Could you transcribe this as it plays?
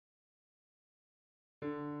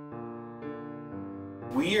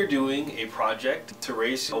We are doing a project to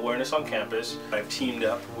raise awareness on campus. I've teamed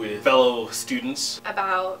up with fellow students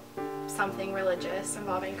about something religious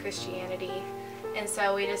involving Christianity, and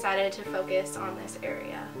so we decided to focus on this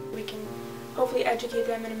area. We can hopefully educate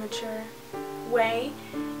them in a mature way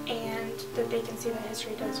and that they can see that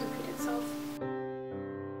history does repeat itself.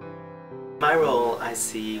 My role, I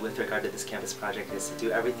see, with regard to this campus project is to do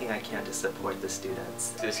everything I can to support the students.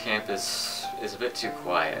 This campus is a bit too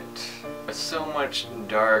quiet. With so much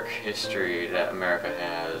dark history that America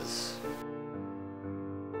has.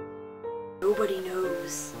 Nobody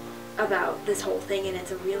knows about this whole thing, and it's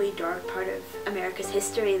a really dark part of America's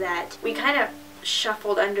history that we kind of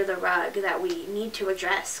shuffled under the rug that we need to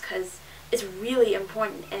address because it's really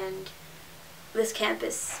important, and this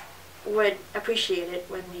campus would appreciate it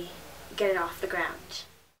when we get it off the ground.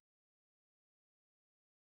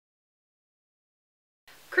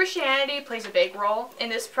 Christianity plays a big role in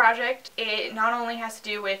this project. It not only has to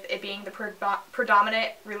do with it being the predominant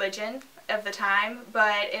religion of the time,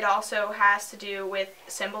 but it also has to do with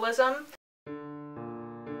symbolism.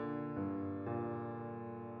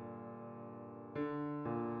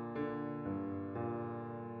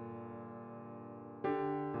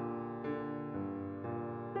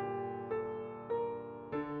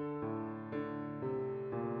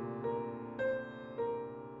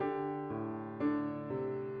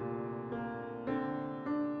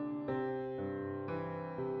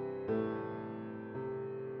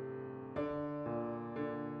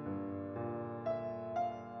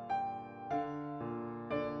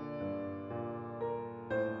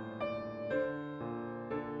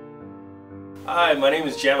 Hi, my name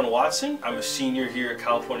is Jamin Watson. I'm a senior here at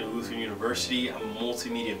California Lutheran University. I'm a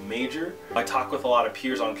multimedia major. I talk with a lot of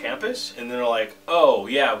peers on campus, and they're like, oh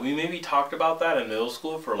yeah, we maybe talked about that in middle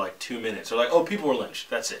school for like 2 minutes. They're like, oh, people were lynched,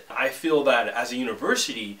 that's it. I feel that as a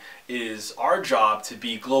university, it is our job to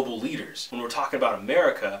be global leaders. When we're talking about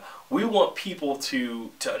America, we want people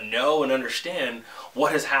to know and understand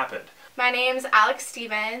what has happened. My name's Alex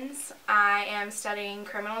Stevens. I am studying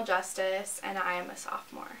criminal justice, and I am a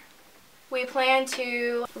sophomore. We plan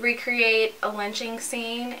to recreate a lynching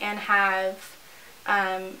scene and have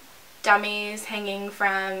dummies hanging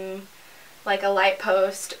from like a light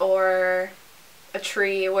post or a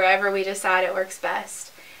tree, wherever we decide it works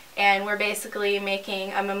best. And we're basically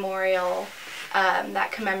making a memorial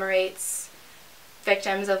that commemorates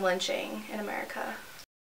victims of lynching in America.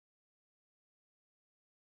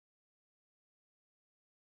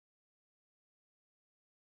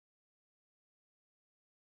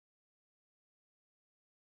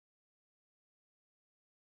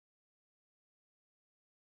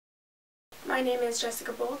 My name is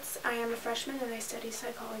Jessica Boltz. I am a freshman and I study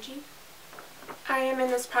psychology. I am in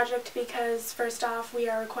this project because, first off, we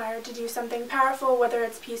are required to do something powerful, whether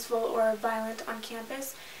it's peaceful or violent, on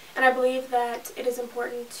campus. And I believe that it is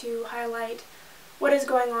important to highlight what is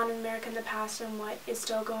going on in America in the past and what is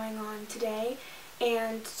still going on today,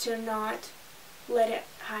 and to not let it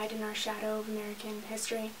hide in our shadow of American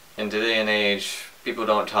history. In today and age, people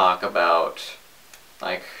don't talk about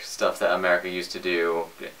like stuff that America used to do.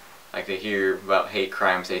 Like, they hear about hate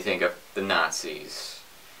crimes, they think of the Nazis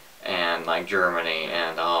and like Germany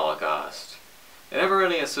and the Holocaust. They never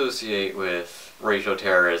really associate with racial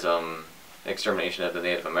terrorism, extermination of the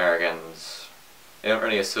Native Americans. They don't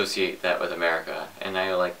really associate that with America. And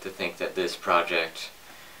I like to think that this project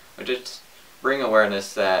would just bring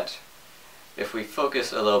awareness that if we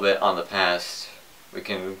focus a little bit on the past, we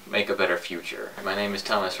can make a better future. My name is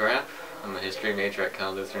Thomas Rapp. I'm a history major at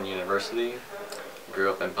Cal Lutheran University. Grew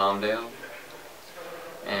up in Palmdale,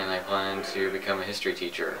 and I plan to become a history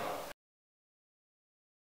teacher.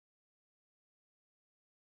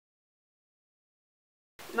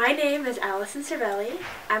 My name is Allison Cervelli.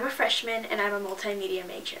 I'm a freshman and I'm a multimedia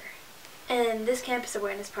major. In this campus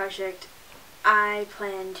awareness project, I'm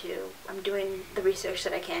doing the research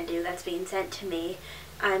that I can do that's being sent to me.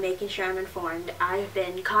 I'm making sure I'm informed. I've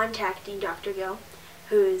been contacting Dr. Gill,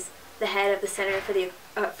 who's the head of the Center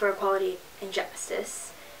for Equality and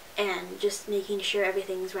Justice, and just making sure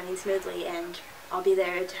everything's running smoothly, and I'll be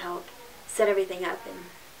there to help set everything up and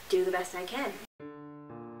do the best I can.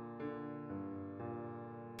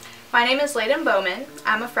 My name is Layden Bowman.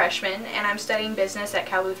 I'm a freshman and I'm studying business at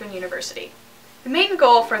Cal Lutheran University. The main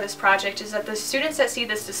goal for this project is that the students that see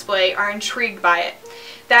this display are intrigued by it.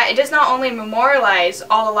 That it does not only memorialize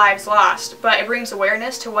all the lives lost, but it brings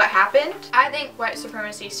awareness to what happened. I think white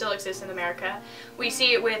supremacy still exists in America. We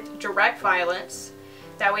see it with direct violence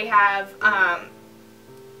that we have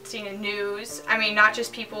seen in news. I mean, not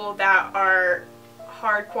just people that are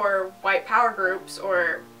hardcore white power groups,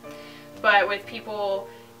 but with people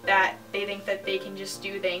that they think that they can just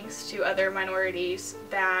do things to other minorities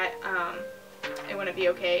that it wouldn't be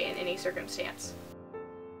okay in any circumstance.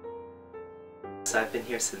 So I've been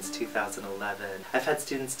here since 2011. I've had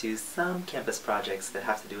students do some campus projects that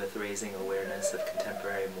have to do with raising awareness of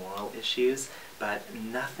contemporary moral issues, but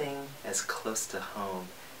nothing as close to home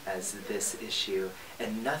as this issue,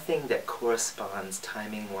 and nothing that corresponds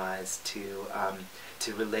timing-wise to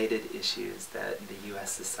related issues that the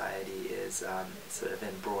U.S. society is sort of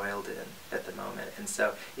embroiled in at the moment. And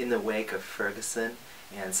so in the wake of Ferguson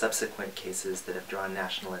and subsequent cases that have drawn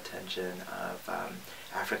national attention of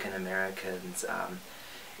African Americans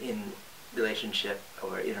in relationship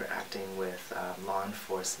or interacting with law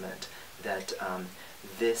enforcement, that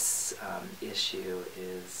this issue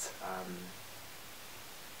is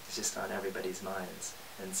just on everybody's minds.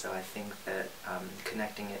 And so I think that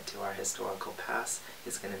connecting it to our historical past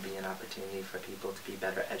is going to be an opportunity for people to be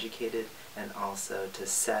better educated and also to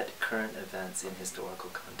set current events in historical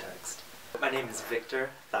context. My name is Victor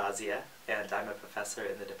Thazia, and I'm a professor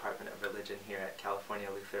in the Department of Religion here at California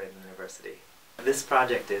Lutheran University. This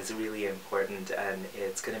project is really important, and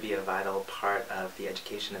it's going to be a vital part of the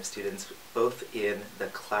education of students both in the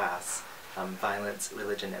class Violence,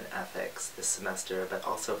 Religion, and Ethics this semester, but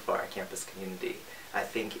also for our campus community. I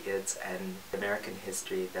think it's an American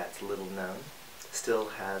history that's little known, still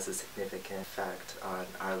has a significant effect on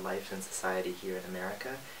our life and society here in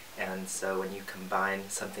America, and so when you combine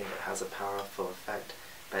something that has a powerful effect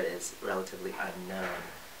but is relatively unknown,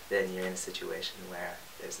 then you're in a situation where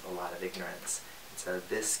there's a lot of ignorance. And so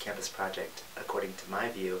this campus project, according to my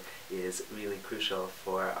view, is really crucial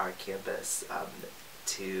for our campus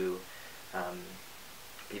to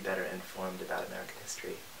be better informed about American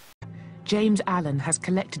history. James Allen has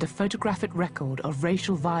collected a photographic record of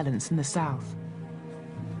racial violence in the South.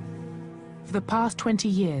 For the past 20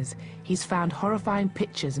 years, he's found horrifying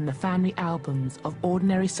pictures in the family albums of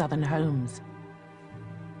ordinary Southern homes.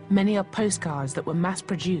 Many are postcards that were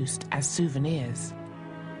mass-produced as souvenirs.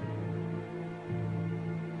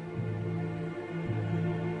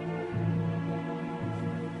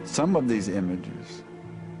 Some of these images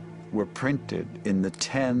were printed in the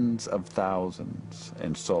tens of thousands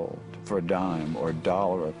and sold for a dime or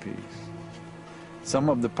 $1 a piece. Some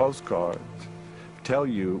of the postcards tell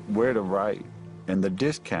you where to write and the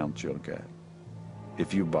discounts you'll get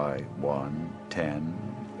if you buy 1,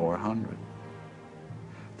 10, or 100.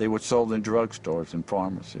 They were sold in drugstores and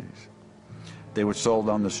pharmacies. They were sold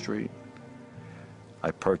on the street.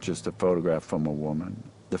 I purchased a photograph from a woman.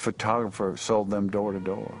 The photographer sold them door to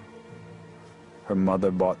door. Her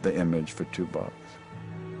mother bought the image for $2.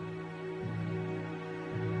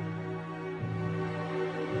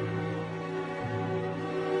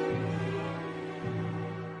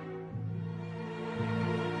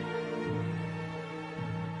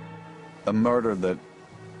 A murder that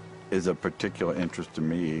is of particular interest to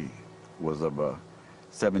me was of a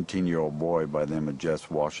 17-year-old boy by the name of Jess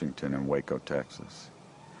Washington in Waco, Texas,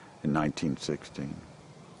 in 1916.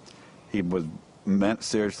 He was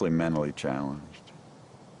seriously mentally challenged.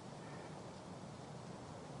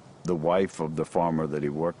 The wife of the farmer that he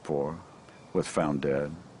worked for was found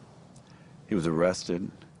dead. He was arrested.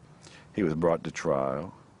 He was brought to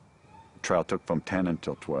trial. The trial took from 10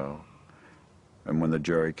 until 12. And when the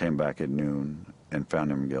jury came back at noon and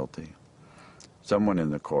found him guilty, someone in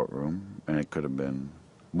the courtroom, and it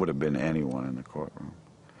would have been anyone in the courtroom,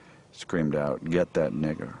 screamed out, "Get that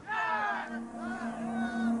nigger."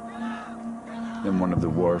 Then one of the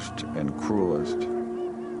worst and cruelest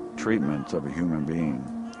treatments of a human being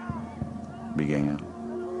began.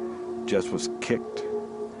 Jess was kicked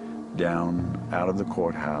down out of the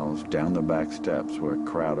courthouse, down the back steps where a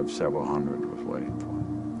crowd of several hundred was waiting for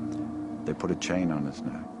him. They put a chain on his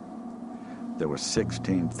neck. There were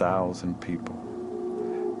 16,000 people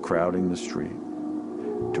crowding the street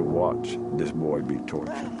to watch this boy be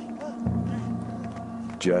tortured.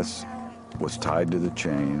 Jess was tied to the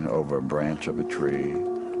chain over a branch of a tree.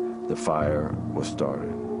 The fire was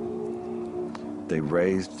started. They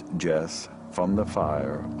raised Jess from the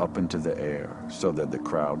fire up into the air so that the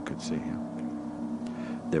crowd could see him.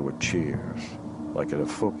 There were cheers, like at a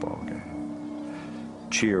football game,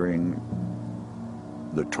 cheering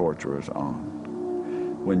the torturers on.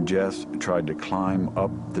 When Jess tried to climb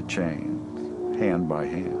up the chains, hand by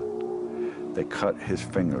hand, they cut his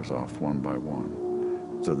fingers off one by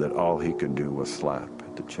one so that all he could do was slap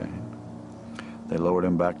at the chain. They lowered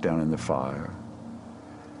him back down in the fire.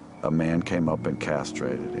 A man came up and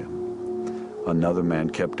castrated him. Another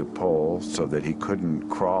man kept a pole so that he couldn't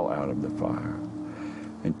crawl out of the fire.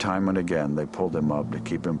 And time and again they pulled him up to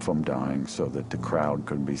keep him from dying so that the crowd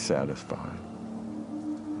could be satisfied.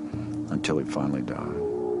 until he finally died.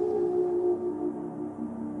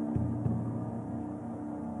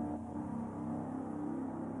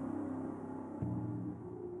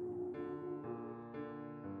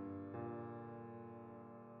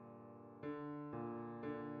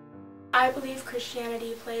 I believe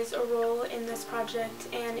Christianity plays a role in this project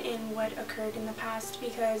and in what occurred in the past,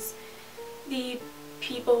 because the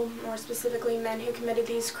people, more specifically men who committed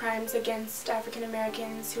these crimes against African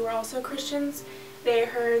Americans who were also Christians, they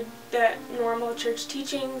heard the normal church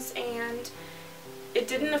teachings and it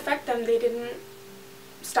didn't affect them. They didn't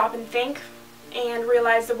stop and think and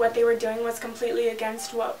realize that what they were doing was completely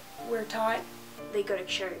against what we're taught. They go to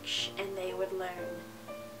church and they would learn,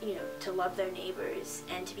 you know, to love their neighbors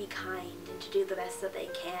and to be kind and to do the best that they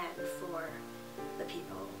can for the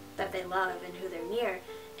people that they love and who they're near.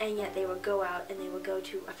 And yet they would go out and they would go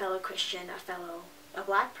to a fellow Christian, a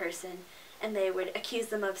black person, and they would accuse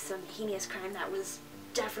them of some heinous crime that was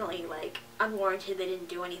definitely like unwarranted. They didn't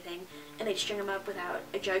do anything, and they'd string them up without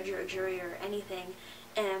a judge or a jury or anything.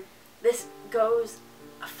 And this goes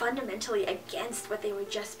fundamentally against what they were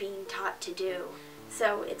just being taught to do.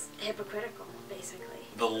 So it's hypocritical, basically.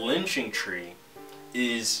 The lynching tree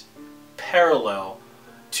is parallel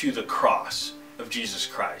to the cross of Jesus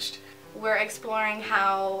Christ. We're exploring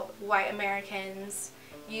how white Americans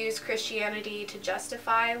use Christianity to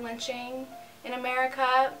justify lynching in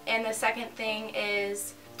America. And the second thing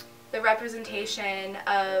is the representation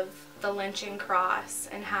of the lynching cross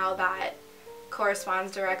and how that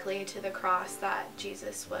corresponds directly to the cross that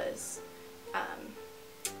Jesus was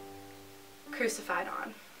crucified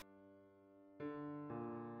on.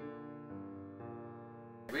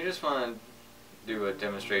 We just want to do a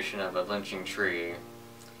demonstration of a lynching tree,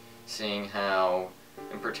 seeing how,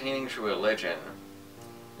 in pertaining to religion,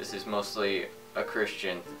 this is mostly a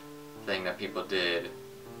Christian thing that people did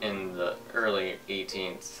in the early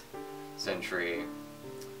 18th century,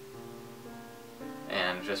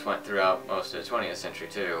 and just went throughout most of the 20th century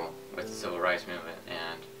too, with the Civil Rights Movement,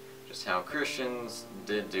 and just how Christians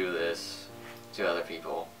did do this to other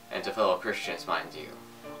people, and to fellow Christians, mind you.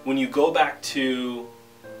 When you go back to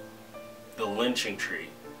the lynching tree,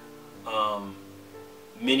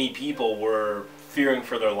 many people were fearing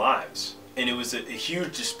for their lives, and it was a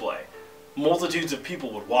huge display. Multitudes of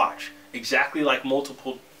people would watch, exactly like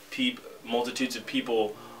multitudes of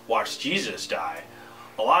people watched Jesus die.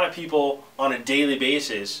 A lot of people on a daily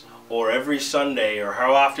basis, or every Sunday, or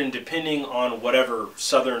how often, depending on whatever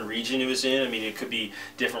southern region it was in. I mean, it could be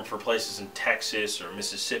different for places in Texas or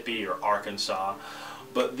Mississippi or Arkansas,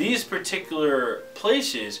 but these particular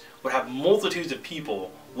places would have multitudes of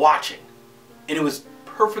people watching, and it was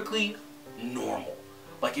perfectly normal.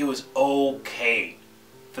 Like, it was okay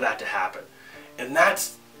for that to happen. And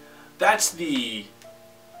that's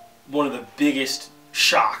one of the biggest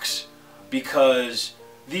shocks, because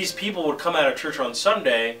these people would come out of church on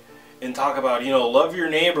Sunday and talk about, you know, love your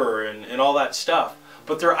neighbor and all that stuff,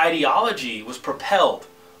 but their ideology was propelled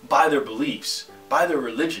by their beliefs, by their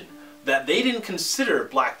religion, that they didn't consider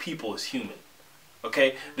black people as human.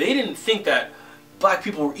 Okay? They didn't think that black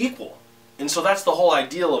people were equal. And so that's the whole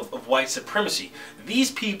ideal of white supremacy. These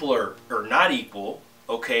people are not equal,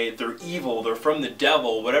 okay? They're evil, they're from the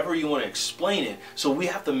devil, whatever you want to explain it. So we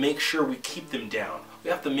have to make sure we keep them down. We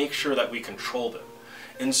have to make sure that we control them.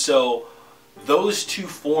 And so those two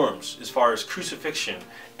forms, as far as crucifixion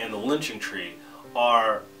and the lynching tree,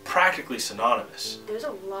 are practically synonymous. There's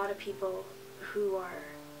a lot of people who are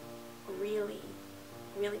really,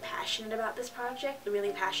 really passionate about this project,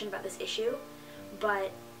 really passionate about this issue,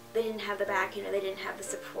 but they didn't have the backing, or they didn't have the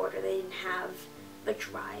support, or they didn't have the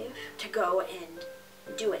drive to go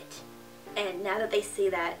and do it. And now that they see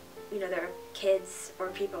that, you know, there are kids, or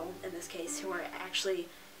people in this case, who are actually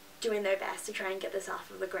doing their best to try and get this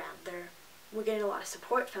off of the ground, we're getting a lot of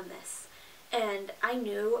support from this. And I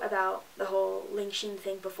knew about the whole lynching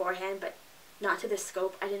thing beforehand, but not to this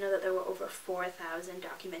scope. I didn't know that there were over 4,000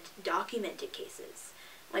 documented cases.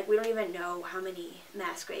 Like, we don't even know how many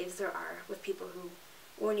mass graves there are with people who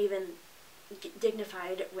weren't even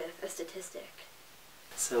dignified with a statistic.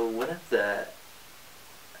 So one of the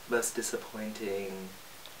most disappointing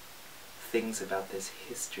things about this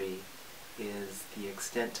history is the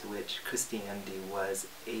extent to which Christianity was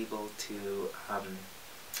able to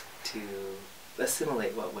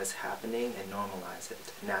assimilate what was happening and normalize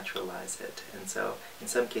it, naturalize it. And so in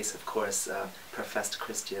some cases, of course, professed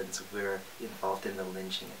Christians were involved in the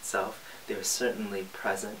lynching itself. They were certainly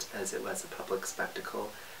present as it was a public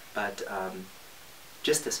spectacle, but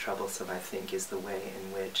just as troublesome, I think, is the way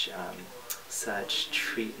in which such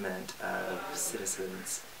treatment of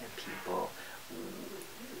citizens and people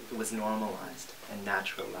was normalized and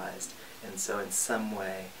naturalized, and so in some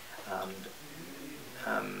way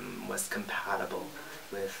was compatible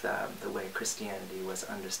with the way Christianity was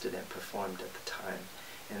understood and performed at the time.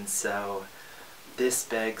 And so this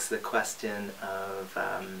begs the question of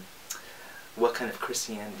what kind of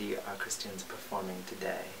Christianity are Christians performing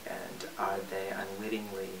today, and are they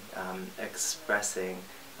unwittingly expressing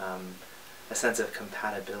a sense of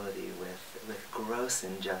compatibility with gross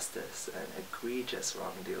injustice and egregious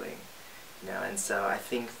wrongdoing? And so I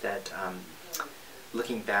think that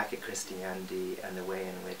looking back at Christianity and the way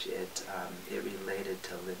in which it related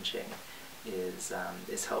to lynching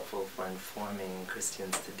is helpful for informing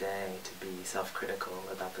Christians today to be self-critical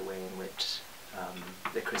about the way in which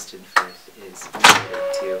the Christian faith is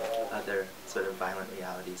related to other sort of violent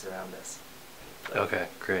realities around us. Okay,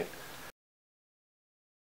 great.